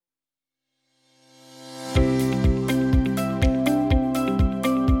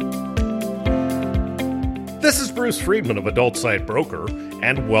Bruce Friedman of Adult Site Broker,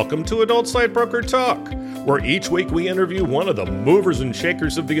 and welcome to Adult Site Broker Talk, where each week we interview one of the movers and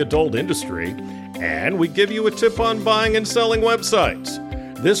shakers of the adult industry, and we give you a tip on buying and selling websites.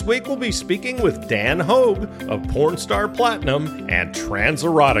 This week we'll be speaking with Dan Hogue of Pornstar Platinum and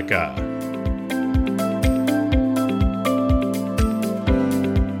Transerotica.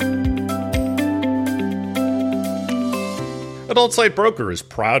 Adult Site Broker is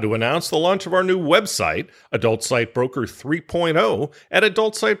proud to announce the launch of our new website, Adult Site Broker 3.0, at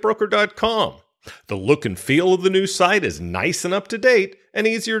adultsitebroker.com. The look and feel of the new site is nice and up to date and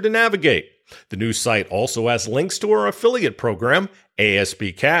easier to navigate. The new site also has links to our affiliate program,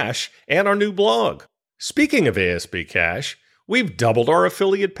 ASB Cash, and our new blog. Speaking of ASB Cash, we've doubled our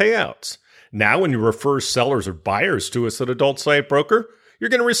affiliate payouts. Now when you refer sellers or buyers to us at Adult Site Broker, you're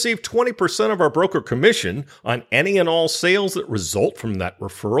going to receive 20% of our broker commission on any and all sales that result from that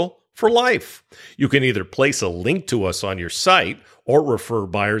referral for life. You can either place a link to us on your site or refer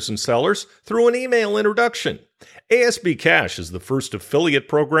buyers and sellers through an email introduction. ASB Cash is the first affiliate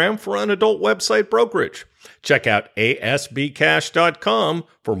program for an adult website brokerage. Check out asbcash.com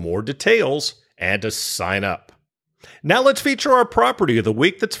for more details and to sign up. Now let's feature our property of the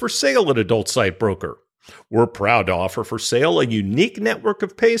week that's for sale at Adult Site Broker. We're proud to offer for sale a unique network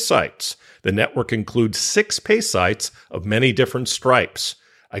of pay sites. The network includes 6 pay sites of many different stripes: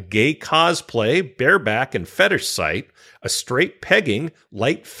 a gay cosplay, bareback, and fetish site, a straight pegging,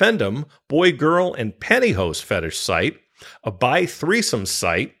 light fendom, boy-girl, and pantyhose fetish site, a bi-threesome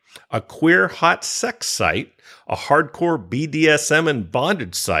site, a queer hot sex site, a hardcore BDSM and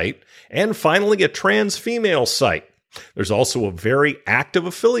bondage site, and finally a trans female site. There's also a very active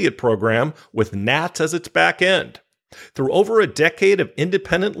affiliate program with Nats as its back end. Through over a decade of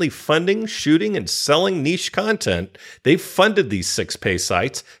independently funding, shooting, and selling niche content, they've funded these 6 pay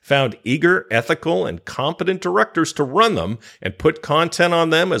sites, found eager, ethical, and competent directors to run them, and put content on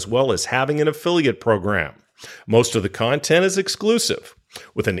them as well as having an affiliate program. Most of the content is exclusive.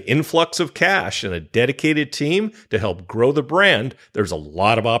 With an influx of cash and a dedicated team to help grow the brand, there's a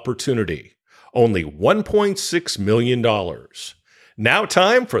lot of opportunity. Only $1.6 million. Now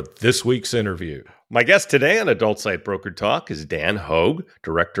time for this week's interview. My guest today on Adult Site Broker Talk is Dan Hogue,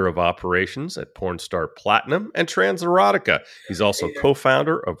 Director of Operations at Pornstar Platinum and Transerotica. He's also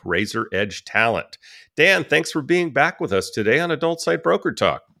co-founder of Razor Edge Talent. Dan, thanks for being back with us today on Adult Site Broker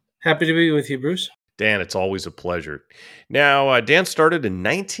Talk. Happy to be with you, Bruce. Dan, it's always a pleasure. Now, Dan started in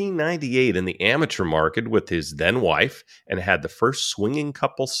 1998 in the amateur market with his then wife and had the first swinging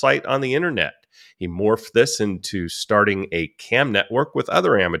couple site on the internet. He morphed this into starting a cam network with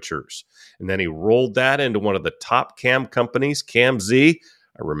other amateurs. And then he rolled that into one of the top cam companies, CamZ.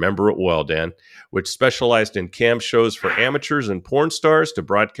 I remember it well, Dan, which specialized in cam shows for amateurs and porn stars to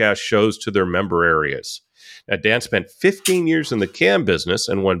broadcast shows to their member areas. Now, Dan spent 15 years in the cam business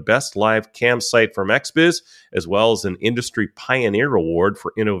and won Best Live Cam Site from XBiz, as well as an Industry Pioneer Award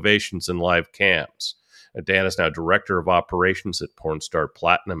for innovations in live cams. Dan is now Director of Operations at Pornstar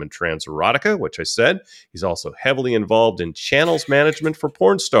Platinum and Transerotica, which I said. He's also heavily involved in channels management for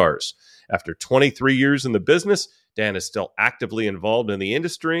porn stars. After 23 years in the business, Dan is still actively involved in the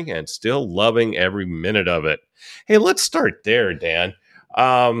industry and still loving every minute of it. Hey, let's start there, Dan.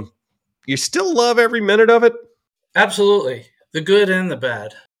 You still love every minute of it? Absolutely. The good and the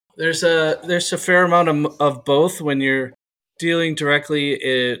bad. There's a fair amount of both when you're dealing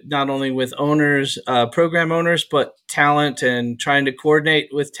directly not only with owners, program owners, but talent and trying to coordinate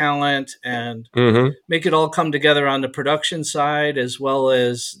with talent and make it all come together on the production side as well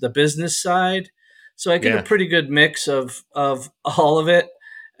as the business side. So I get a pretty good mix of all of it.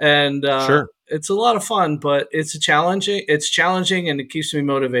 And It's a lot of fun, but it's challenging and it keeps me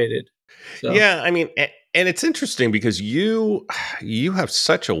motivated. So. Yeah, I mean, and it's interesting because you have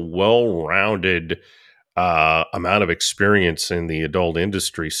such a well-rounded amount of experience in the adult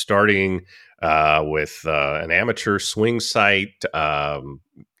industry, starting with an amateur swing site, and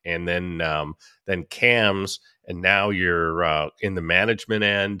then cams, and now you're in the management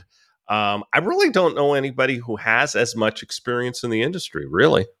end. I really don't know anybody who has as much experience in the industry,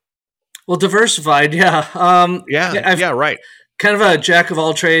 really. Well, diversified, yeah. Right. Kind of a jack of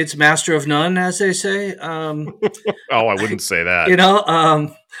all trades, master of none, as they say. I wouldn't say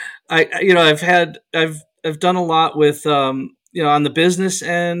that. I've done a lot with on the business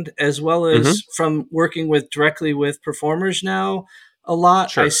end as well as from working directly with performers now. A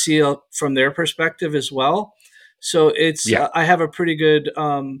lot I see from their perspective as well. So I have a pretty good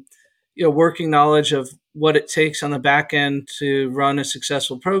working knowledge of what it takes on the back end to run a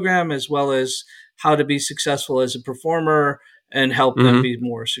successful program, as well as how to be successful as a performer and help them be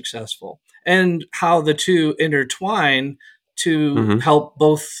more successful, and how the two intertwine to help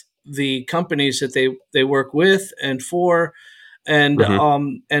both the companies that they work with and for, and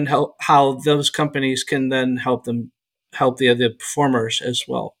how those companies can then help the other performers as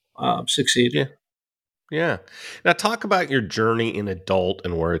well succeed. Yeah. Yeah. Now talk about your journey in adult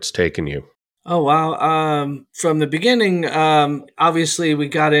and where it's taken you. Oh wow! From the beginning, obviously we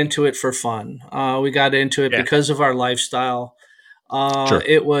got into it for fun. We got into it Yeah. because of our lifestyle. Sure.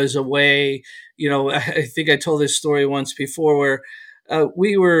 It was a way, I think I told this story once before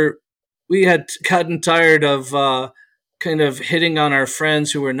where we had gotten tired of kind of hitting on our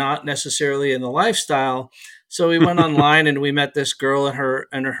friends who were not necessarily in the lifestyle. So we went online and we met this girl and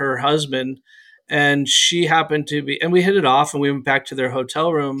her husband, and she happened to be, and we hit it off, and we went back to their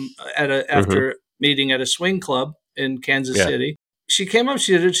hotel room after meeting at a swing club in Kansas City. She came up,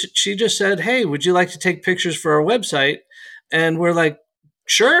 she just said, "Hey, would you like to take pictures for our website?" And we're like,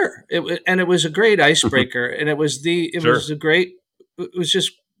 "Sure." And it was a great icebreaker, and it was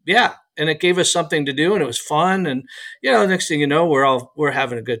just, yeah. And it gave us something to do, and it was fun. And, next thing you know, we're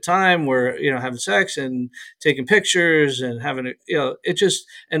having a good time. We're, having sex and taking pictures and having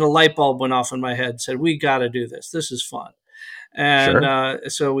and a light bulb went off in my head and said, we got to do this. This is fun. And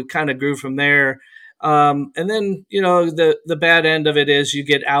so we kind of grew from there. And then, the bad end of it is you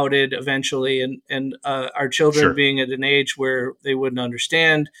get outed eventually, and our children being at an age where they wouldn't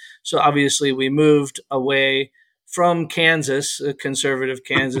understand. So obviously we moved away from Kansas, conservative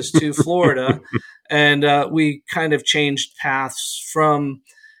Kansas, to Florida. And we kind of changed paths from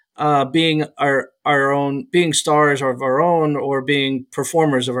being being stars of our own, or being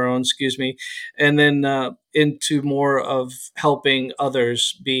performers of our own, and then into more of helping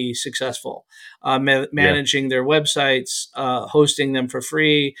others be successful, managing their websites, hosting them for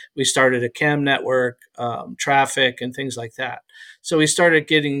free. We started a cam network, traffic, and things like that. So we started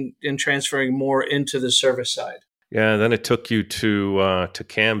getting and transferring more into the service side. Yeah, then it took you to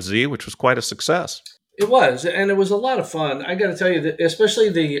CamZ, which was quite a success. It was, and it was a lot of fun. I got to tell you that, especially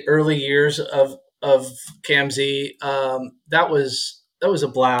the early years of CamZ, that was a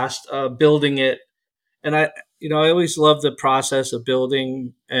blast building it. And I always loved the process of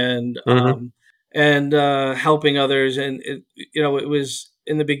building and helping others. And it was,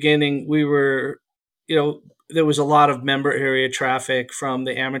 in the beginning, we were, there was a lot of member area traffic from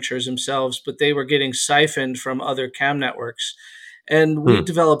the amateurs themselves, but they were getting siphoned from other cam networks. And we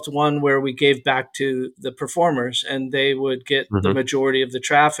developed one where we gave back to the performers, and they would get the majority of the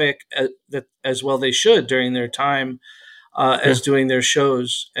traffic, as well they should, during their time as doing their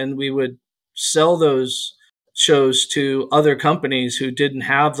shows. And we would sell those shows to other companies who didn't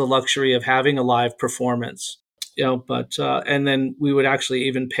have the luxury of having a live performance. And then we would actually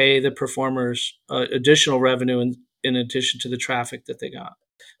even pay the performers additional revenue in addition to the traffic that they got.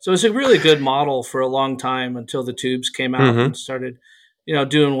 So it's a really good model for a long time, until the tubes came out and started,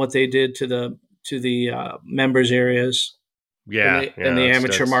 doing what they did to the members areas. In the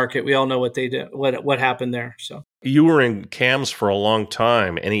amateur market, we all know what they did, what happened there. So you were in cams for a long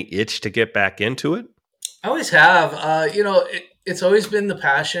time. Any itch to get back into it? I always have. It's always been the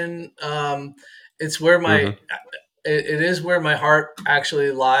passion. It's where it is where my heart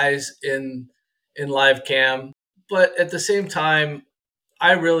actually lies in live cam. But at the same time,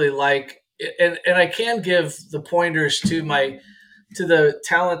 I really like, and I can give the pointers to the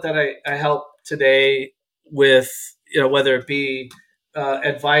talent that I help today with, whether it be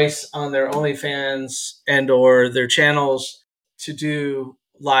advice on their OnlyFans and or their channels, to do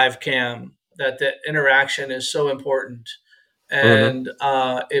live cam. That the interaction is so important, and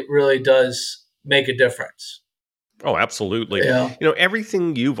it really does make a difference. Oh, absolutely. Yeah.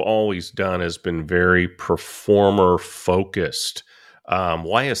 Everything you've always done has been very performer focused.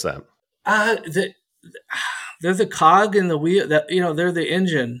 Why is that? They're the cog in the wheel. That they're the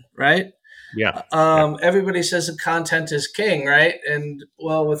engine, right? Yeah. Everybody says that content is king, right? And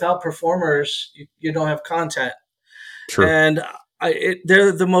well, without performers, you don't have content. True. And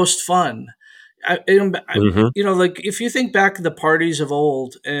they're the most fun. Like if you think back to the parties of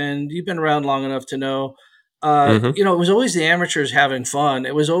old, and you've been around long enough to know, it was always the amateurs having fun.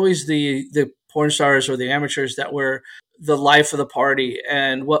 It was always the porn stars or the amateurs that were the life of the party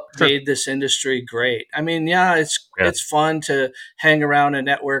and what made this industry great. I mean, it's fun to hang around and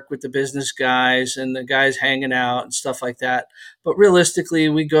network with the business guys and the guys hanging out and stuff like that. But realistically,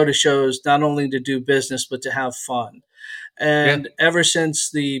 we go to shows not only to do business, but to have fun. And ever since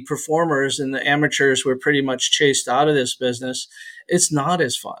the performers and the amateurs were pretty much chased out of this business, it's not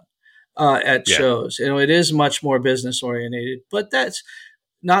as fun at shows. It is much more business oriented, but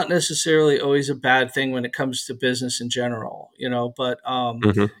not necessarily always a bad thing when it comes to business in general, but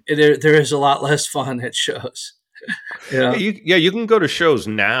Hmm. there is a lot less fun at shows. Yeah, Yeah. you can go to shows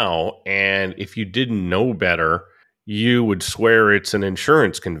now, and if you didn't know better, you would swear it's an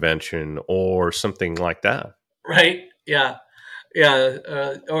insurance convention or something like that. Right. Yeah. Yeah.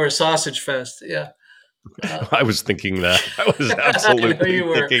 Or a sausage fest. Yeah. I was thinking that. I was I know absolutely you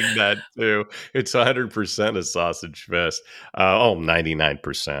were. thinking that too. It's 100% a sausage fest.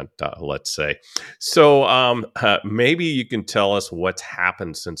 99%, let's say. So maybe you can tell us what's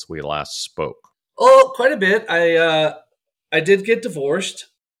happened since we last spoke. Oh, quite a bit. I did get divorced.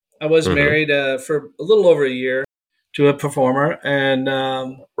 I was Hmm. married for a little over a year to a performer, and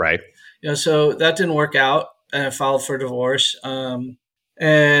Right. so that didn't work out, and I filed for divorce. And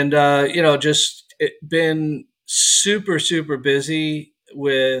just been super super busy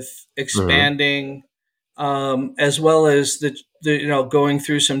with Hmm. expanding, as well as the going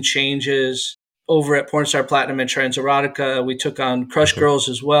through some changes over at Pornstar Platinum and Transerotica. We took on Crush Hmm. Girls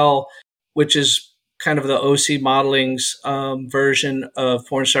as well, which is kind of the OC Modeling's version of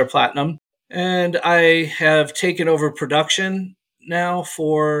Pornstar Platinum. And I have taken over production now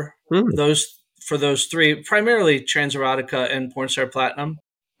for those three, primarily Transerotica and Pornstar Platinum,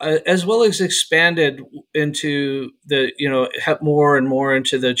 as well as expanded into more and more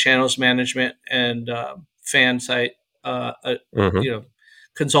into the channels management and fan site, Hmm. you know,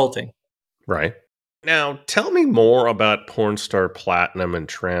 consulting. Right. Now, tell me more about Pornstar Platinum and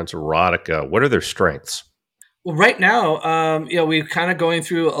Trans Erotica. What are their strengths? Well, right now, we're kind of going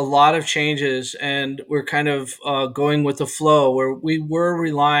through a lot of changes, and we're kind of going with the flow. Where we were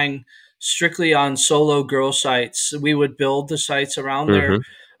relying strictly on solo girl sites, we would build the sites around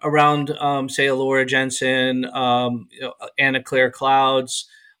Hmm. say, Alora Jensen, Anna Claire Clouds,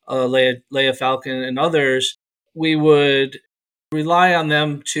 Leia Falcon, and others. We would rely on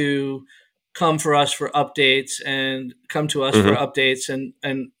them to come for us for updates and come to us for Hmm. updates and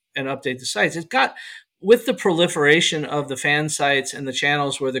update the sites. It got with the proliferation of the fan sites and the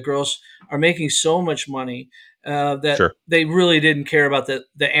channels where the girls are making so much money, that Sure. they really didn't care about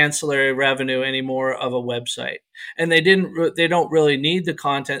the ancillary revenue anymore of a website, and they don't really need the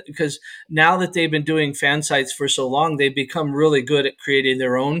content, because now that they've been doing fan sites for so long, they've become really good at creating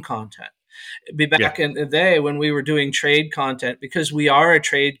their own content. Be Yeah. back in the day when we were doing trade content, because we are a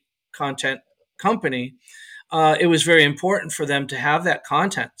trade content company. It was very important for them to have that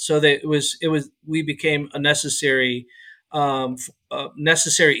content, so that it was we became a necessary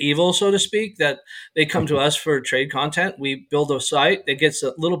evil, so to speak. That they come to us for trade content. We build a site that gets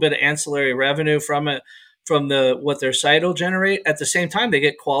a little bit of ancillary revenue from it, from the what their site will generate. At the same time, they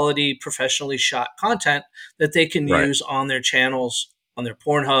get quality, professionally shot content that they can Right. use on their channels, on their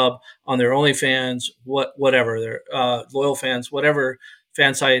Pornhub, on their OnlyFans, whatever their loyal fans, whatever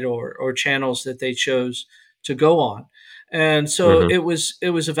fan site or channels that they chose to go on. And so Hmm. it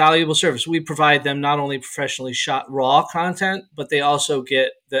was a valuable service. We provide them not only professionally shot raw content, but they also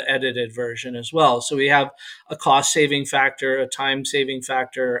get the edited version as well. So we have a cost saving factor, a time saving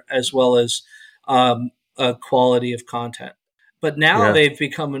factor, as well as a quality of content. But now Yeah. they've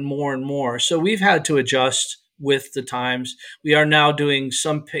become more and more. So we've had to adjust with the times. We are now doing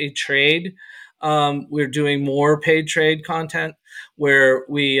some paid trade. We're doing more paid trade content where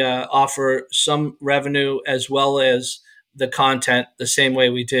we offer some revenue as well as the content, the same way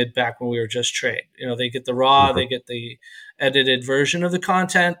we did back when we were just trade. They get the raw, Hmm. they get the edited version of the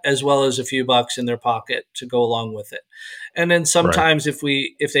content, as well as a few bucks in their pocket to go along with it. And then Right. sometimes if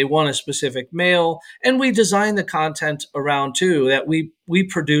they want a specific male, and we design the content around too, that we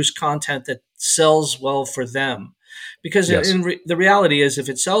produce content that sells well for them, because Yes. the reality is, if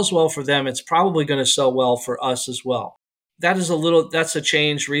it sells well for them, it's probably going to sell well for us as well. That's a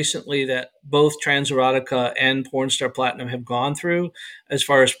change recently that both Transerotica and Pornstar Platinum have gone through as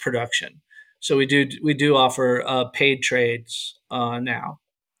far as production. So we do offer paid trades now.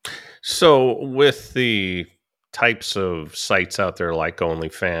 So, with the types of sites out there like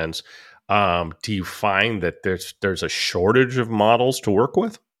OnlyFans, do you find that there's a shortage of models to work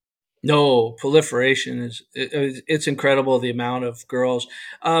with? No, proliferation it's incredible, the amount of girls.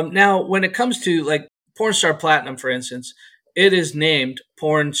 Now, when it comes to like Pornstar Platinum, for instance, it is named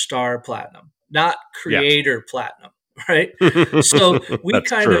Pornstar Platinum, not Yeah. Creator Platinum, right? So That's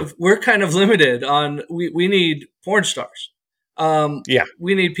true. we're kind of limited on we need porn stars. Yeah.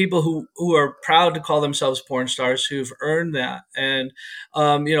 We need people who are proud to call themselves porn stars, who've earned that, and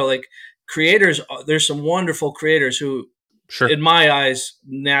like creators. There's some wonderful creators who, Sure. in my eyes,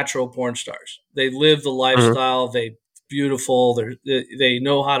 natural porn stars. They live the Hmm. lifestyle. They beautiful. They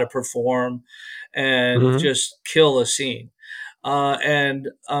know how to perform and Hmm. just kill a scene.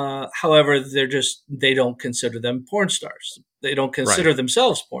 However, they don't consider them porn stars. They don't consider Right.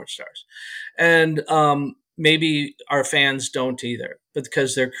 themselves porn stars. And maybe our fans don't either, but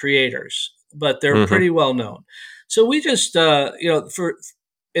because they're creators, but they're Hmm. pretty well known. So we just, for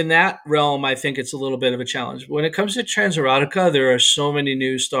in that realm, I think it's a little bit of a challenge. When it comes to transerotica, there are so many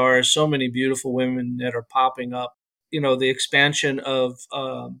new stars, so many beautiful women that are popping up. The expansion of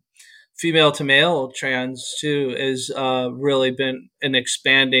female to male trans too is really been an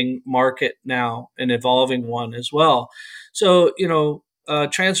expanding market now, an evolving one as well. So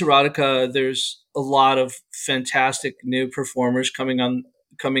trans erotica, there's a lot of fantastic new performers coming on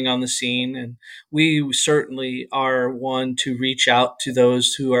the scene, and we certainly are one to reach out to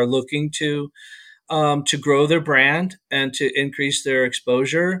those who are looking to grow their brand and to increase their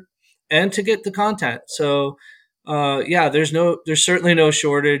exposure and to get the content. So yeah, there's certainly no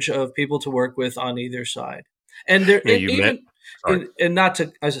shortage of people to work with on either side, and there Now you met. even Sorry. and not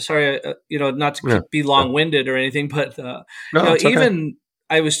to sorry, not to Yeah. be Yeah. long winded or anything, but No, it's okay. even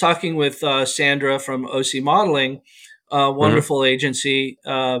I was talking with Sandra from OC Modeling, Hmm. wonderful agency.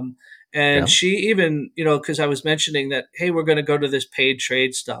 And Yeah. she even, because I was mentioning that, hey, we're going to go to this paid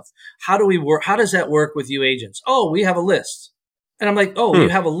trade stuff. How do we work? How does that work with you agents? Oh, we have a list. And I'm like, oh, Hmm. you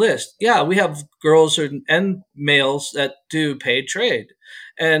have a list? Yeah, we have girls and males that do paid trade,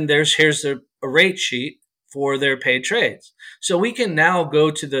 and here's a rate sheet for their paid trades. So we can now go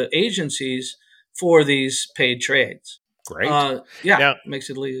to the agencies for these paid trades. Great. Yeah, Now, makes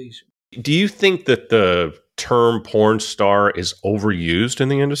it a little easier. do you think that the term porn star is overused in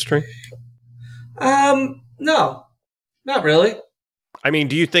the industry? No, not really. I mean,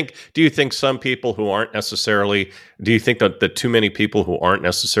 do you think some people who aren't necessarily do you think that too many people who aren't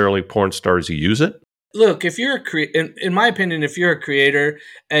necessarily porn stars use it? Look, if you're in my opinion, if you're a creator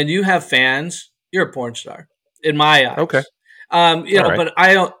and you have fans, you're a porn star in my Okay. eyes. All right. But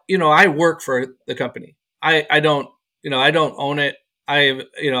I don't, I work for the company. I don't, I don't own it. I'm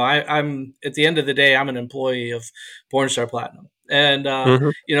at the end of the day, I'm an employee of Pornstar Platinum. And, Hmm.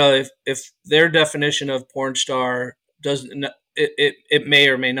 if their definition of porn star doesn't, it may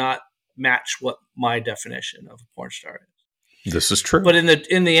or may not match what my definition of a porn star is. This is true. But in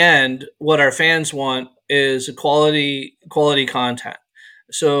the end, what our fans want is a quality content.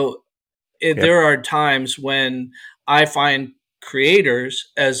 So Yeah. there are times when I find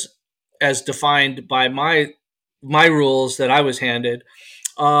creators as defined by my rules that I was handed,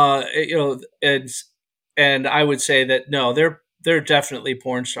 and I would say that no, they're definitely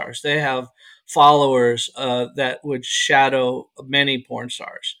porn stars. They have followers that would shadow many porn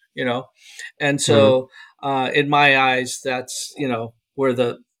stars, and Hmm. so in my eyes, that's where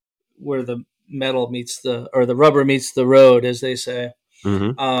the metal meets the rubber meets the road, as they say.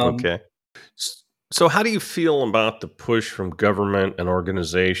 Hmm. Um, Okay. So, how do you feel about the push from government and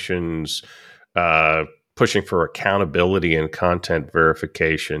organizations uh, pushing for accountability and content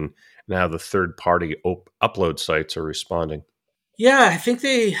verification, and how the third-party upload sites are responding? Yeah, I think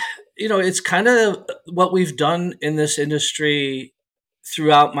it's kind of what we've done in this industry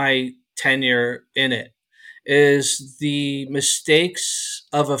throughout my tenure in it is the mistakes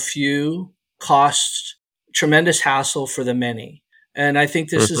of a few cost tremendous hassle for the many. And I think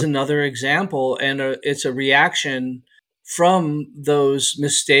this is Hmm. another example, and it's a reaction from those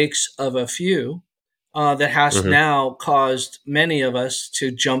mistakes of a few that has Hmm. now caused many of us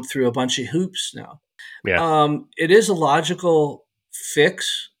to jump through a bunch of hoops now. Yeah. It is a logical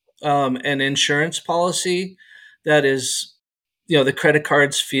fix, an insurance policy that is, the credit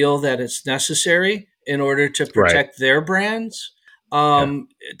cards feel that it's necessary in order to Right. protect their brands, Yeah.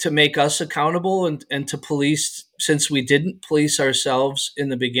 to make us accountable and to police, since we didn't police ourselves in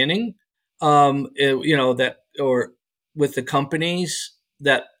the beginning, that, or with the companies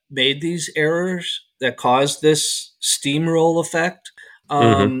that made these errors that caused this steamroll effect.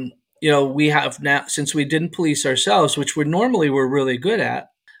 Hmm. We have now, since we didn't police ourselves, which we're really good at.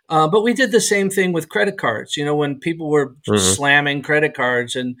 But we did the same thing with credit cards. When people were Hmm. slamming credit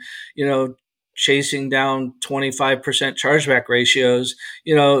cards and, chasing down 25% chargeback ratios,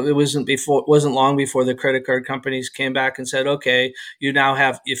 it wasn't long before the credit card companies came back and said, okay, you now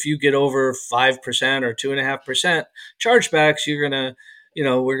have, if you get over 5% or 2.5% chargebacks, we're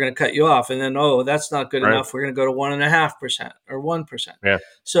going to cut you off. And then, oh, that's not good Right. enough. We're going to go to 1.5% or 1%. Yeah.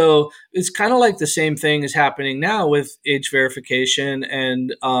 So it's kind of like the same thing is happening now with age verification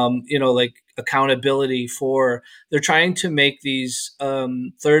and, like accountability for, they're trying to make these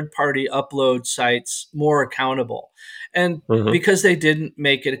third party upload sites more accountable. And Hmm. because they didn't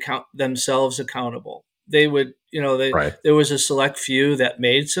make it themselves accountable, they would, Right. there was a select few that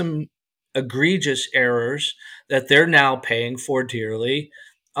made some egregious errors that they're now paying for dearly.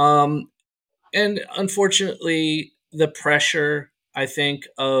 And unfortunately, the pressure, I think,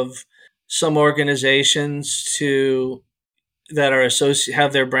 of some organizations to that are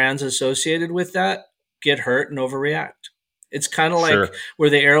have their brands associated with that get hurt and overreact. It's kind of like Sure. where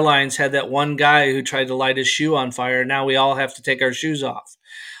the airlines had that one guy who tried to light his shoe on fire. Now we all have to take our shoes off.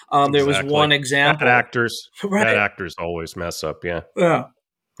 There was Exactly. one example. Bad Right. actors always mess up. Yeah. Yeah.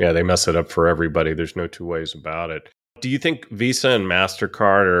 Yeah, they mess it up for everybody. There's no two ways about it. Do you think Visa and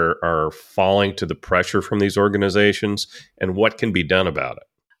MasterCard are falling to the pressure from these organizations? And what can be done about it?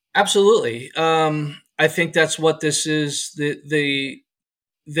 Absolutely. I think that's what this is. They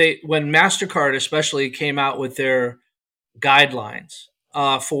when MasterCard especially came out with their guidelines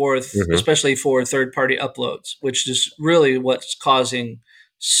Hmm. especially for third party uploads, which is really what's causing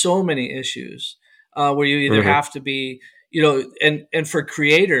so many issues. Where you either Hmm. have to be, and for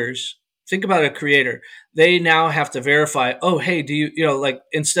creators, think about a creator. They now have to verify. Oh, hey, do you like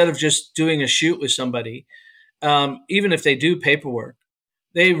instead of just doing a shoot with somebody, even if they do paperwork,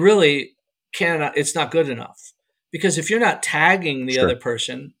 they really cannot. It's not good enough because if you're not tagging the other Sure.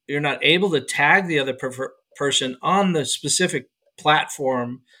 person, you're not able to tag the other person on the specific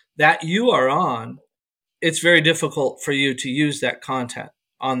platform that you are on. It's very difficult for you to use that content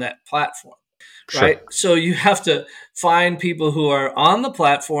on that platform, Sure. right? So you have to find people who are on the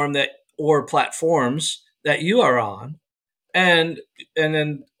platform that or platforms that you are on, and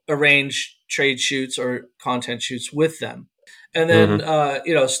then arrange trade shoots or content shoots with them, and then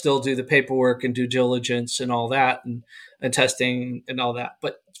Hmm. still do the paperwork and due diligence and all that, and testing and all that.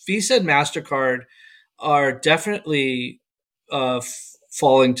 But Visa and MasterCard are definitely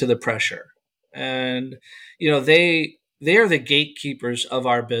falling to the pressure, and they are the gatekeepers of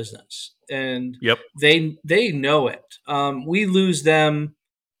our business, and Yep. they know it. We lose them,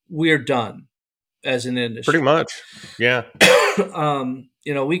 we're done as an Pretty industry. much. Yeah.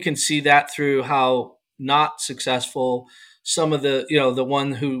 We can see that through how not successful some of the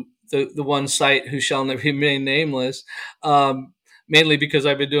one site who shall remain nameless, mainly because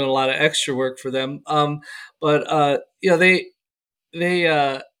I've been doing a lot of extra work for them. But they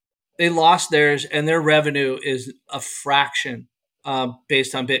they lost theirs, and their revenue is a fraction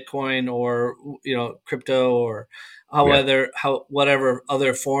based on Bitcoin or crypto or Yeah. whatever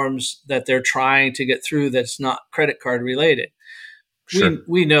other forms that they're trying to get through that's not credit card related. Sure.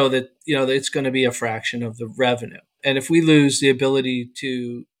 We know that it's going to be a fraction of the revenue, and if we lose the ability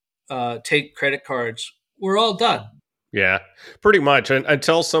to take credit cards, we're all done. Yeah, pretty much. And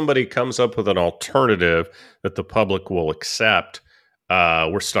until somebody comes up with an alternative that the public will accept,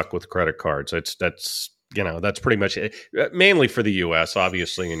 we're stuck with credit cards. That's pretty much it. Mainly for the U.S.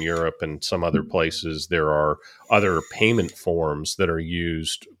 Obviously, in Europe and some other places, there are other payment forms that are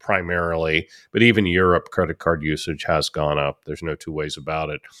used primarily. But even Europe, credit card usage has gone up. There's no two ways about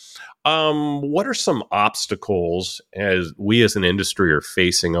it. What are some obstacles as we as an industry are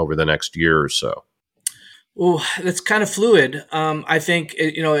facing over the next year or so? Oh, it's kind of fluid. I think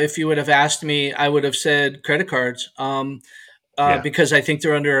if you would have asked me, I would have said credit cards, Yeah. because I think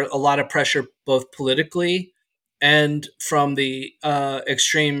they're under a lot of pressure, both politically and from the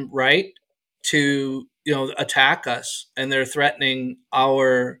extreme right, to attack us, and they're threatening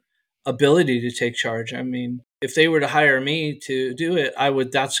our ability to take charge. I mean, if they were to hire me to do it, I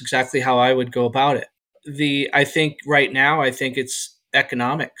would. That's exactly how I would go about it. I think right now, I think it's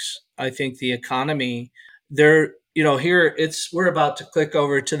economics. I think the economy, they're here we're about to click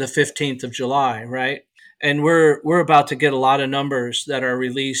over to the 15th of July, right? And we're about to get a lot of numbers that are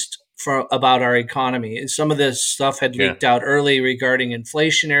released for about our economy. And some of this stuff had Yeah. leaked out early regarding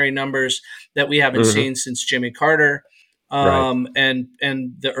inflationary numbers that we haven't Hmm. seen since Jimmy Carter, Right. and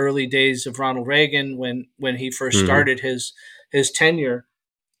the early days of Ronald Reagan when he first Hmm. started his tenure.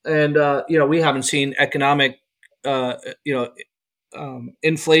 And we haven't seen economic uh, you know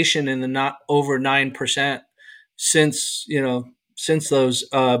inflation in the not over 9% since those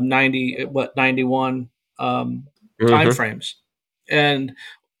 91 time Hmm. frames. And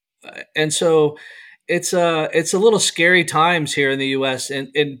and so it's a little scary times here in the US,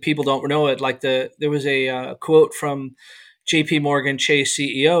 and people don't know it. Like there was a quote from JP Morgan Chase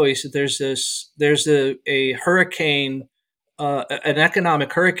CEO. He said there's a hurricane, an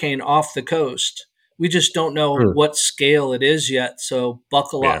economic hurricane off the coast. We just don't know Hmm. what scale it is yet, so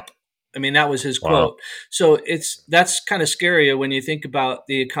buckle Yeah. up. I mean, that was his Wow. quote. So that's kind of scary when you think about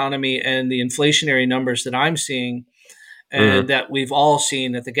the economy and the inflationary numbers that I'm seeing, and Hmm. that we've all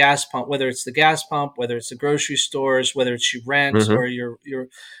seen at the gas pump, whether it's the gas pump, whether it's the grocery stores, whether it's your rent, Hmm. or your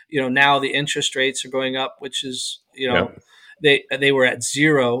now the interest rates are going up, which is Yep. they were at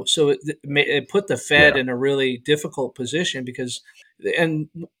zero. So it put the Fed Yeah. in a really difficult position because, and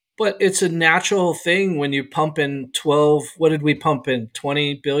but it's a natural thing when you pump in 12. What did we pump in?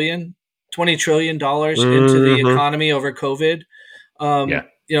 20 trillion dollars into the Hmm. economy over COVID. Yeah.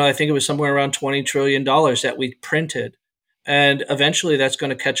 I think it was somewhere around $20 trillion that we printed, and eventually that's going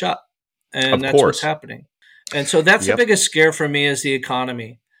to catch up, and Of that's what's course. happening. And so that's the Yep. biggest scare for me is the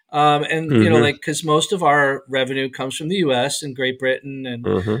economy. And Hmm. like because most of our revenue comes from the U.S. and Great Britain, and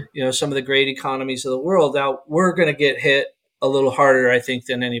Hmm. some of the great economies of the world. Now we're going to get hit a little harder, I think,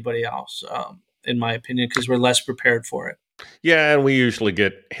 than anybody else, in my opinion, because we're less prepared for it. Yeah, and we usually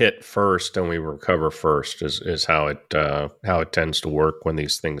get hit first and we recover first is how it tends to work when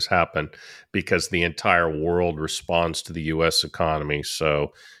these things happen, because the entire world responds to the U.S. economy.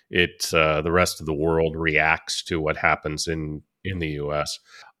 So the rest of the world reacts to what happens in the U.S.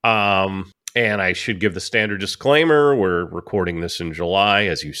 And I should give the standard disclaimer: we're recording this in July,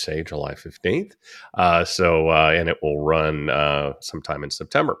 as you say, July 15th. And it will run sometime in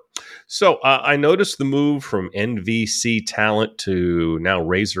September. So I noticed the move from NVC Talent to now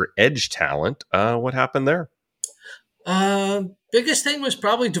Razor Edge Talent. What happened there? Biggest thing was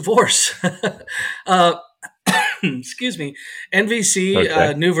probably divorce. uh, excuse me. NVC,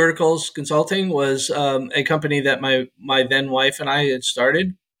 Okay. New Verticals Consulting, was a company that my then wife and I had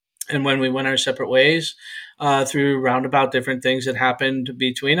started. And when we went our separate ways, through roundabout different things that happened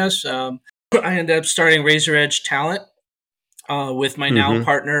between us, I ended up starting Razor Edge Talent with my now Mm-hmm.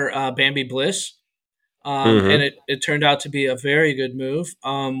 partner, Bambi Bliss. And Mm-hmm. it turned out to be a very good move.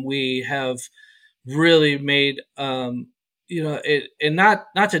 We have really made it, and not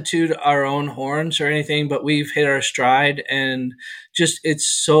to toot our own horns or anything, but we've hit our stride, and just it's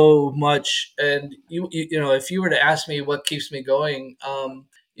so much. And if you were to ask me what keeps me going,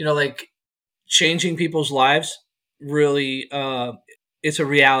 like changing people's lives really, it's a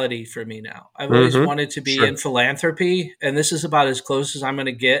reality for me now. I've always Mm-hmm. wanted to be in Sure. philanthropy, and this is about as close as I'm going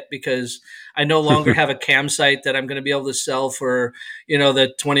to get, because I no longer have a campsite that I'm going to be able to sell for,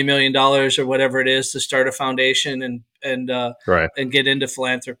 the $20 million or whatever it is to start a foundation Right. and get into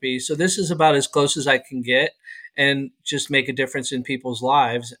philanthropy. So this is about as close as I can get, and just make a difference in people's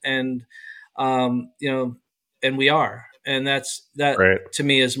lives. And and we are, and that Right. to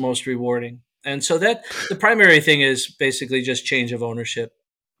me is most rewarding. And so that the primary thing is basically just change of ownership.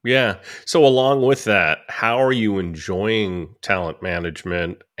 Yeah. So along with that, how are you enjoying talent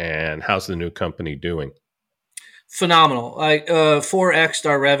management, and how's the new company doing? Phenomenal. Like 4x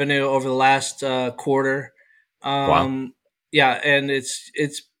our revenue over the last quarter. Wow. Um, yeah, and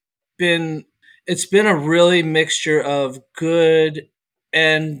been it's been a really mixture of good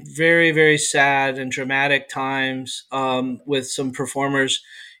and very very sad and dramatic times, with some performers,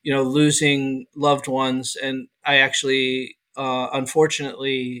 losing loved ones. And I actually,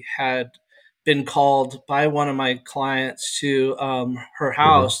 unfortunately, had been called by one of my clients to her Hmm.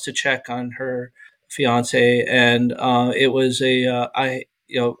 house to check on her fiance, and it was I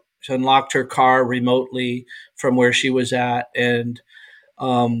unlocked her car remotely from where she was at, and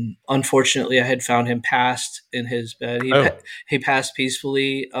unfortunately, I had found him passed in his bed. Oh, He passed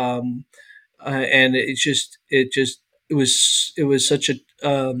peacefully, and it was such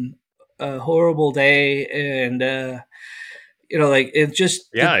a horrible day, and like it just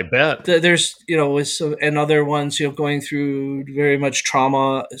yeah, I bet. there's with some and other ones going through very much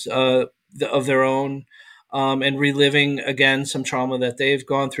trauma of their own, and reliving again some trauma that they've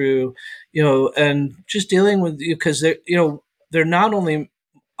gone through, and just dealing with you, because they're not only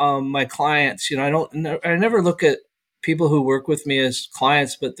my clients. I never look at people who work with me as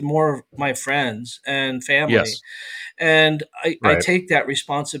clients, but the more my friends and family. Yes. And I Right. take that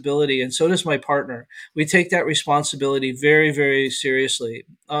responsibility, and so does my partner. We take that responsibility very very seriously.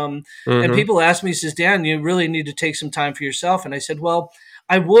 And Hmm. people ask me, says, Dan, you really need to take some time for yourself. And I said, well,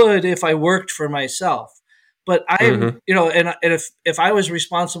 I would if I worked for myself, but I'm, Hmm. and if I was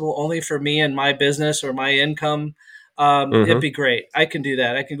responsible only for me and my business or my income, it'd Hmm. be great. I can do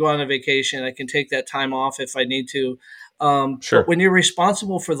that. I can go on a vacation. I can take that time off if I need to. But Sure. when you're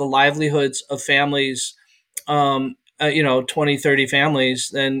responsible for the livelihoods of families, 20, 30 families,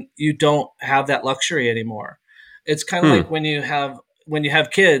 then you don't have that luxury anymore. It's kind of like Hmm. when you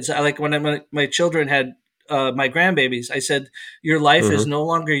have kids. I like when my children had my grandbabies. I said, your life is Hmm. no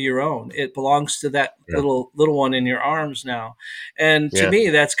longer your own. It belongs to that Yeah. little one in your arms now. And to Yeah. me,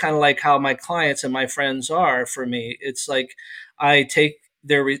 that's kind of like how my clients and my friends are for me. It's like I take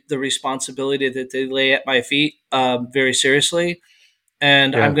the responsibility that they lay at my feet very seriously,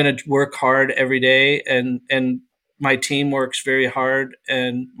 and I'm Yeah. going to work hard every day, and my team works very hard,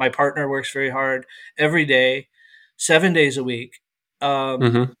 and my partner works very hard every day, 7 days a week,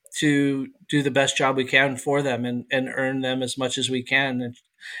 Mm-hmm. to do the best job we can for them and earn them as much as we can.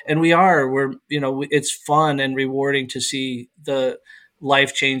 And we're, it's fun and rewarding to see the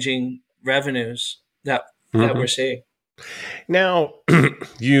life changing revenues that Mm-hmm. we're seeing. Now,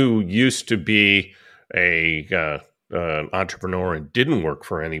 you used to be a an entrepreneur and didn't work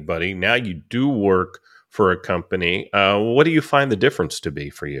for anybody. Now you do work for a company. What do you find the difference to be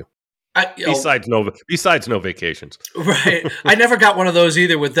for you? I, you know, Besides no vacations. right. I never got one of those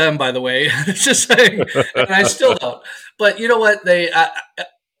either with them, by the way. Just saying, and I still don't. But you know what?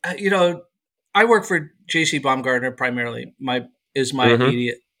 I work for J.C. Baumgartner primarily. My Mm-hmm.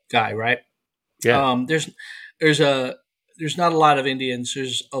 immediate guy, right? Yeah. There's there's a there's not a lot of Indians.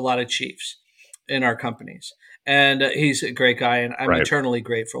 There's a lot of chiefs in our companies, and he's a great guy, and I'm Right. eternally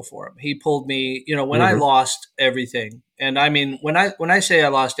grateful for him. He pulled me, when I Mm-hmm. lost everything, and I mean when I say I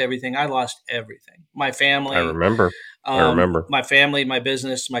lost everything, I lost everything. My I family, remember. I remember. my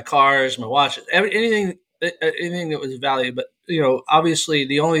business, my cars, my watches, anything that was of value. But obviously,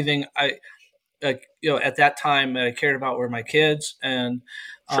 the only thing at that time that I cared about were my kids, and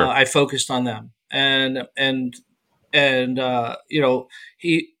Sure. I focused on them. And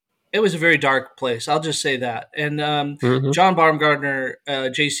he it was a very dark place. I'll just say that. And Mm-hmm. John Baumgartner,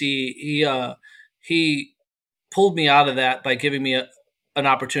 JC, he pulled me out of that by giving me an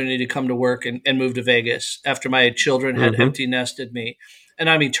opportunity to come to work and move to Vegas after my children had Mm-hmm. empty nested me. And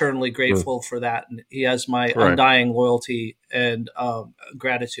I'm eternally grateful for that. And he has my Right. undying loyalty and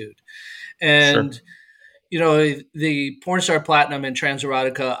gratitude. Sure. And the Pornstar Platinum and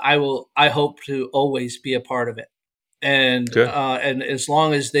Transerotica, I hope to always be a part of it. Good. And as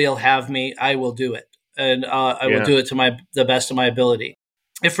long as they'll have me, I will do it, and I will Yeah. do it to the best of my ability,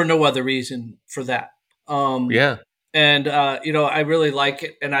 if for no other reason for that. Um, Yeah. and I really like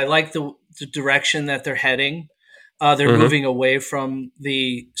it, and I like the direction that they're heading. They're Mm-hmm. moving away from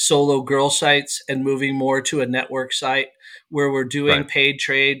the solo girl sites and moving more to a network site where we're doing Right. paid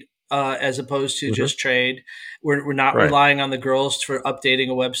trade as opposed to Mm-hmm. just trade. We're not Right. relying on the girls for updating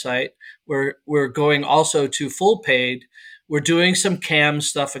a website. We're going also to full paid. We're doing some cam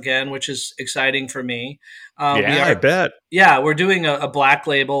stuff again, which is exciting for me. We Yeah, I are, bet. yeah, we're doing a black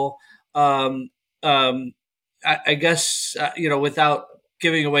label. Um, I guess without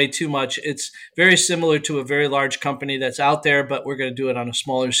giving away too much, it's very similar to a very large company that's out there, but we're going to do it on a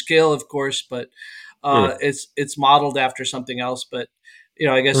smaller scale, of course. But Mm. it's modeled after something else. But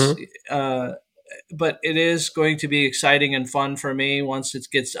I guess. Mm-hmm. But it is going to be exciting and fun for me once it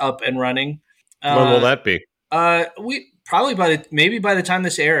gets up and running. When will Uh, that be? we probably maybe by the time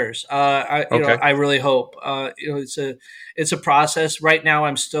this airs. Okay. I really hope. It's a process. Right now,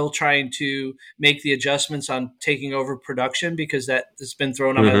 I'm still trying to make the adjustments on taking over production because that has been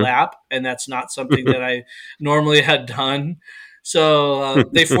thrown on my Mm-hmm. lap, and that's not something that I normally had done. So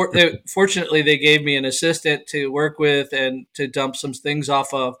fortunately they gave me an assistant to work with and to dump some things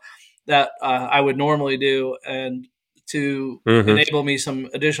off of that I would normally do, and to Mm-hmm. enable me some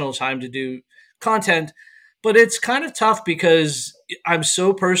additional time to do content. But it's kind of tough because I'm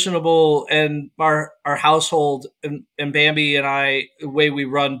so personable, and our household and Bambi and I, the way we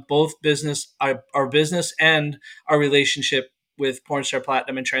run both business, our business and our relationship with Pornstar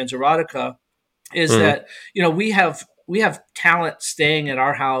Platinum and Transerotica, is Mm-hmm. that we have talent staying at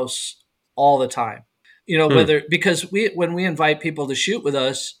our house all the time. Mm. Whether because when we invite people to shoot with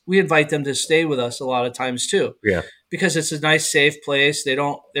us, we invite them to stay with us a lot of times too, Yeah. because it's a nice, safe place. They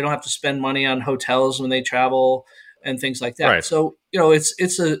don't have to spend money on hotels when they travel and things like that. Right. So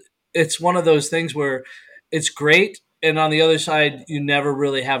it's one of those things where it's great, and on the other side, you never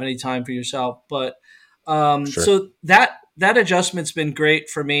really have any time for yourself. But Sure. so that adjustment's been great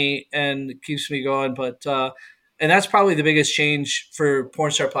for me and keeps me going. But and that's probably the biggest change for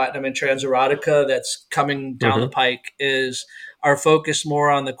Pornstar Platinum and Transerotica that's coming down the Mm-hmm. pike is our focus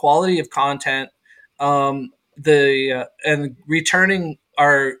more on the quality of content, and returning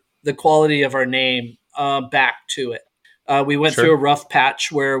the quality of our name back to it. We went through a Sure. rough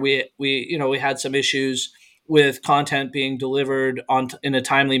patch where we had some issues with content being delivered in a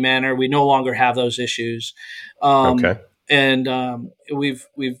timely manner. We no longer have those issues, Okay. and we've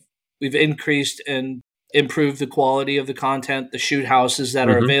increased and improved the quality of the content, the shoot houses that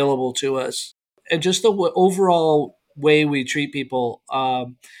are Mm-hmm. available to us, and just the overall way we treat people.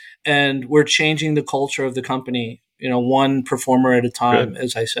 And we're changing the culture of the company, one performer at a time, Good.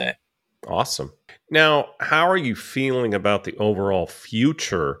 as I say. Awesome. Now, how are you feeling about the overall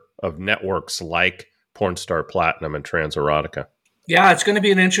future of networks like Pornstar Platinum and Transerotica? Yeah, it's going to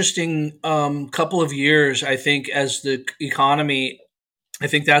be an interesting couple of years, I think, as the economy. I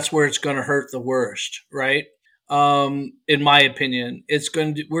think that's where it's going to hurt the worst, right? In my opinion,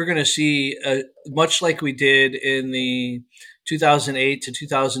 we're going to see much like we did in the 2008 to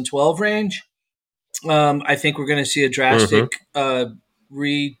 2012 range. I think we're going to see a drastic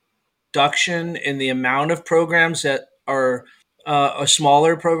reduction in the amount of programs that are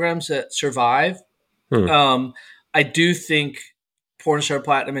smaller programs that survive. I do think Pornstar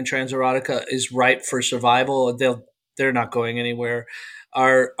Platinum and Transerotica is ripe for survival. They're not going anywhere.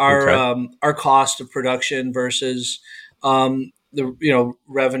 Our cost of production versus the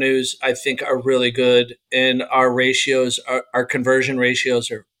revenues, I think, are really good, and our ratios, our conversion ratios,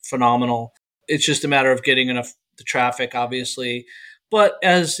 are phenomenal. It's just a matter of getting enough the traffic, obviously, but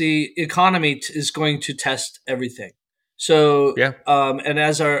as the economy is going to test everything. So and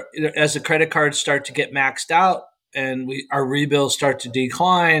as the credit cards start to get maxed out and our rebills start to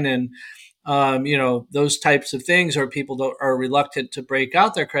decline, and those types of things, or people are reluctant to break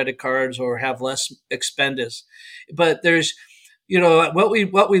out their credit cards or have less expenditures. But there's,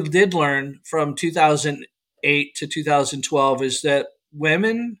 what we did learn from 2008 to 2012 is that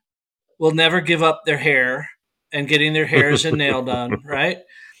women will never give up their hair and getting their hairs and nail done, right?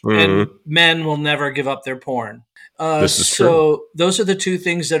 And men will never give up their porn. This is true. Those are the two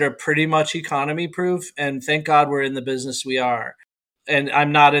things that are pretty much economy proof. And thank God we're in the business we are. And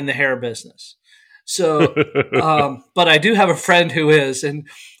I'm not in the hair business. So, but I do have a friend who is, and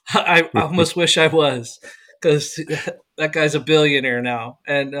I almost wish I was, because that guy's a billionaire now.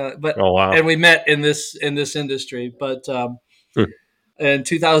 And and we met in this industry. But in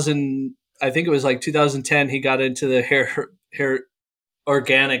 2000, I think it was like 2010, he got into the hair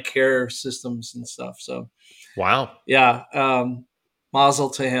organic hair systems and stuff. So, wow, yeah,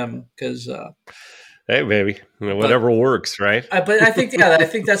 mazel to him, because. Hey, baby, whatever works, right? But I think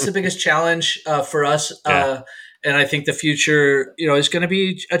that's the biggest challenge for us. And I think the future, is going to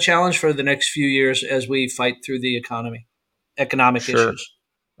be a challenge for the next few years as we fight through the economic issues.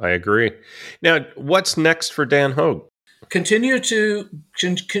 I agree. Now, what's next for Dan Hogue? Continue to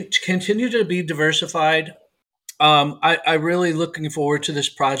be diversified. I really looking forward to this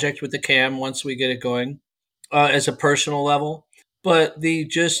project with the cam once we get it going, as a personal level. But the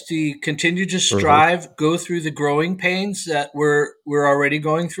continue to strive, go through the growing pains that we're already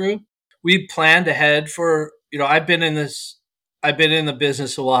going through. We planned ahead for, I've been in the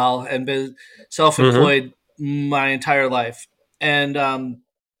business a while and been self-employed my entire life. And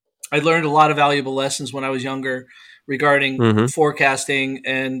I learned a lot of valuable lessons when I was younger regarding forecasting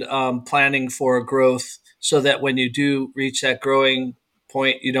and planning for growth, so that when you do reach that growing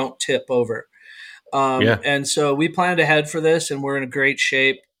point, you don't tip over. And so we planned ahead for this, and we're in a great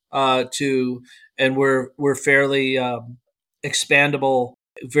shape and we're fairly expandable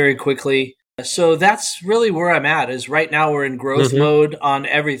very quickly. So that's really where I'm at. Is right now we're in growth mode on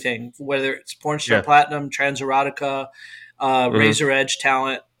everything, whether it's Pornstar Platinum, Transerotica, Razor Edge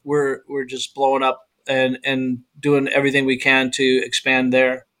Talent. We're just blowing up and doing everything we can to expand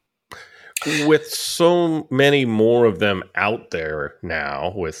there. With so many more of them out there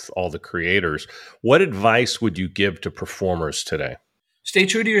now, with all the creators, what advice would you give to performers today? Stay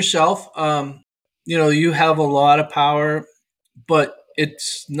true to yourself. You have a lot of power, but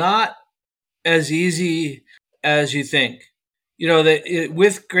it's not as easy as you think.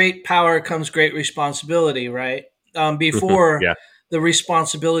 With great power comes great responsibility, right? Before, the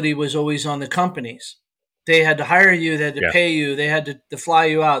responsibility was always on the companies. They had to hire you, they had to pay you, they had to fly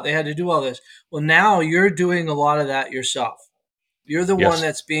you out, they had to do all this. Well, now you're doing a lot of that yourself. You're the one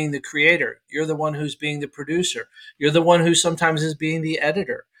that's being the creator. You're the one who's being the producer. You're the one who sometimes is being the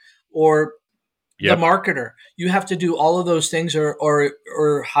editor or the marketer. You have to do all of those things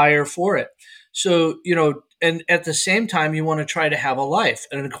or hire for it. So, and at the same time, you want to try to have a life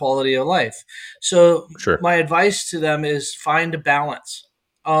and a quality of life. So my advice to them is find a balance.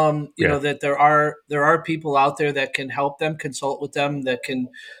 That there are people out there that can help them, consult with them, that can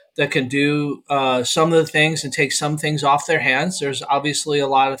do some of the things and take some things off their hands. There's obviously a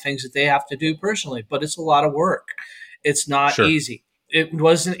lot of things that they have to do personally, but it's a lot of work. It's not easy. It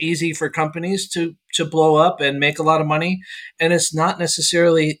wasn't easy for companies to blow up and make a lot of money, and it's not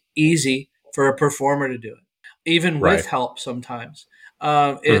necessarily easy for a performer to do it, even with help. Sometimes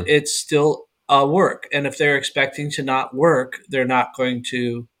it's still work, and if they're expecting to not work, they're not going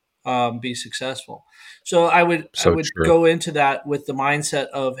to be successful. So I would go into that with the mindset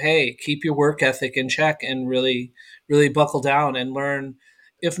of, hey, keep your work ethic in check and really, really buckle down and learn.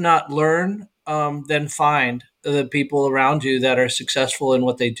 If not learn, then find the people around you that are successful in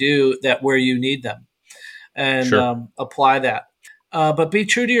what they do, that where you need them, and apply that. But be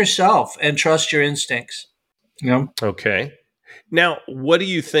true to yourself and trust your instincts. Okay. Now, what do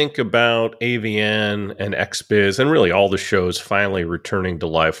you think about AVN and XBiz and really all the shows finally returning to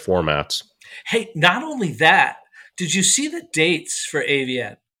live formats? Hey, not only that, did you see the dates for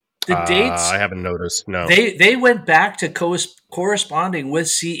AVN? The dates, I haven't noticed. No. they went back to corresponding with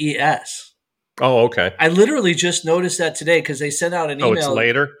CES. Oh, okay. I literally just noticed that today because they sent out an email. Oh, it's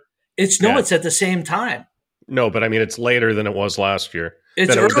later? It's at the same time. No, but I mean, it's later than it was last year.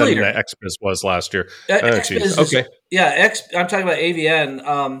 It's earlier. Than XBiz was last year. XBiz okay. I'm talking about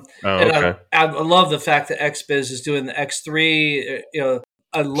AVN. Okay. I love the fact that XBiz is doing the X3.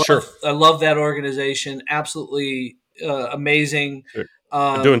 I love that organization. Absolutely amazing.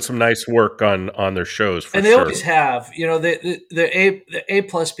 They're doing some nice work on their shows, and they always have. The A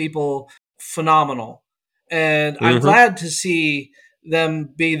plus people, phenomenal, and I'm glad to see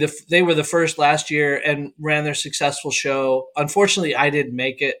them they were the first last year and ran their successful show. Unfortunately, I didn't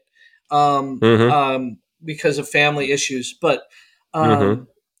make it because of family issues, but I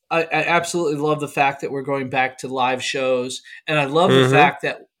absolutely love the fact that we're going back to live shows, and I love the fact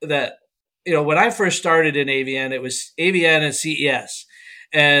that when I first started in AVN, it was AVN and CES.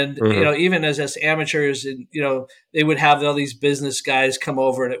 And, even as us amateurs, and, they would have all these business guys come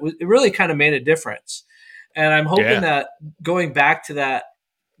over, and it really kind of made a difference. And I'm hoping that going back to that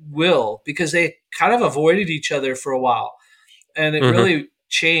because they kind of avoided each other for a while, and it really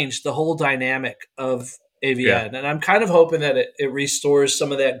changed the whole dynamic of AVN. Yeah. And I'm kind of hoping that it restores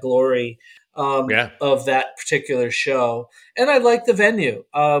some of that glory of that particular show. And I like the venue.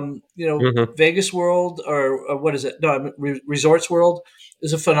 Vegas World or what is it? No, Resorts World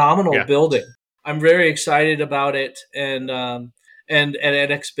is a phenomenal building. I'm very excited about it, and at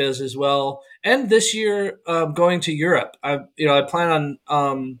XBiz as well. And this year, going to Europe. I plan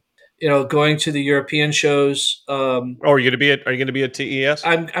on going to the European shows. Are you going to be at TES?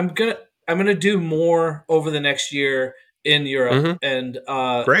 I'm gonna do more over the next year in Europe, and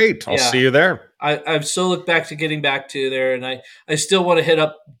great. I'll see you there. I still look back to getting back to there, and I still want to hit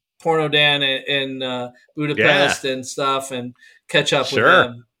up Porno Dan in Budapest and stuff, and catch up with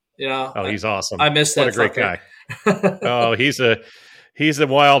him. He's awesome. I miss that. What a great guy. Oh, he's a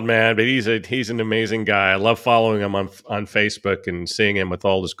wild man, but he's an amazing guy. I love following him on Facebook and seeing him with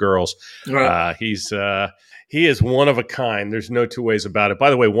all his girls. Right. He is one of a kind. There's no two ways about it. By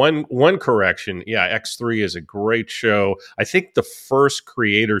the way, one correction. Yeah, X3 is a great show. I think the first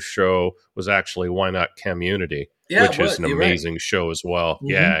creator show was actually Why Not Community, which is an amazing show as well. Mm-hmm.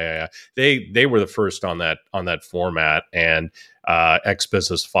 Yeah. They were the first on that format, and XBiz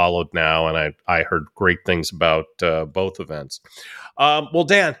has followed now, and I heard great things about both events. Well,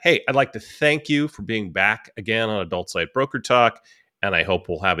 Dan, hey, I'd like to thank you for being back again on Adult Site Broker Talk, and I hope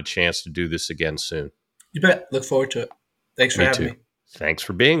we'll have a chance to do this again soon. You bet. Look forward to it. Thanks for having me. Thanks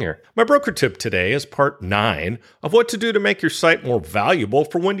for being here. My broker tip today is part 9 of what to do to make your site more valuable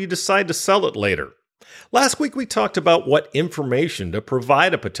for when you decide to sell it later. Last week, we talked about what information to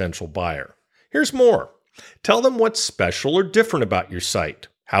provide a potential buyer. Here's more. Tell them what's special or different about your site.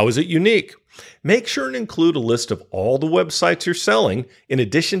 How is it unique? Make sure and include a list of all the websites you're selling, in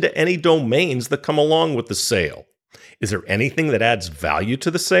addition to any domains that come along with the sale. Is there anything that adds value to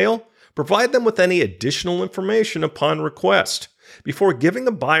the sale? Provide them with any additional information upon request. Before giving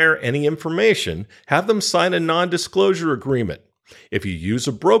a buyer any information, have them sign a non-disclosure agreement. If you use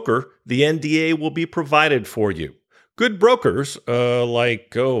a broker, the NDA will be provided for you. Good brokers, Adult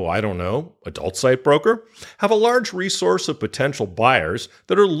Site Broker, have a large resource of potential buyers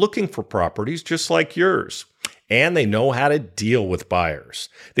that are looking for properties just like yours. And they know how to deal with buyers.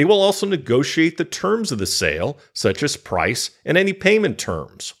 They will also negotiate the terms of the sale, such as price and any payment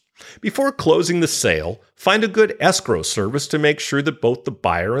terms. Before closing the sale, find a good escrow service to make sure that both the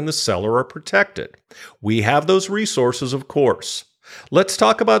buyer and the seller are protected. We have those resources, of course. Let's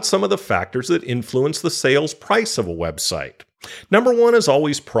talk about some of the factors that influence the sales price of a website. Number 1 is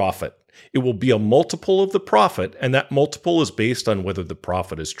always profit. It will be a multiple of the profit, and that multiple is based on whether the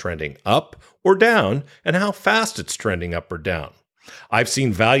profit is trending up or down and how fast it's trending up or down. I've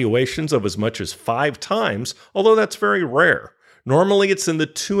seen valuations of as much as 5 times, although that's very rare. Normally, it's in the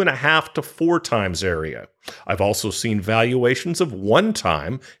 2.5 to 4 times area. I've also seen valuations of 1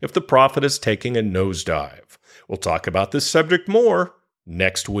 time if the profit is taking a nosedive. We'll talk about this subject more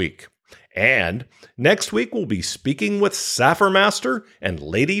next week. And next week, we'll be speaking with Sapphire Master and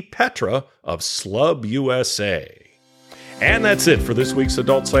Lady Petra of Slub USA. And that's it for this week's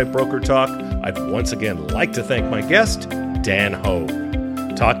Adult Site Broker Talk. I'd once again like to thank my guest, Dan Ho.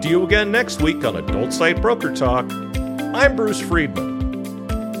 Talk to you again next week on Adult Site Broker Talk. I'm Bruce Friedman.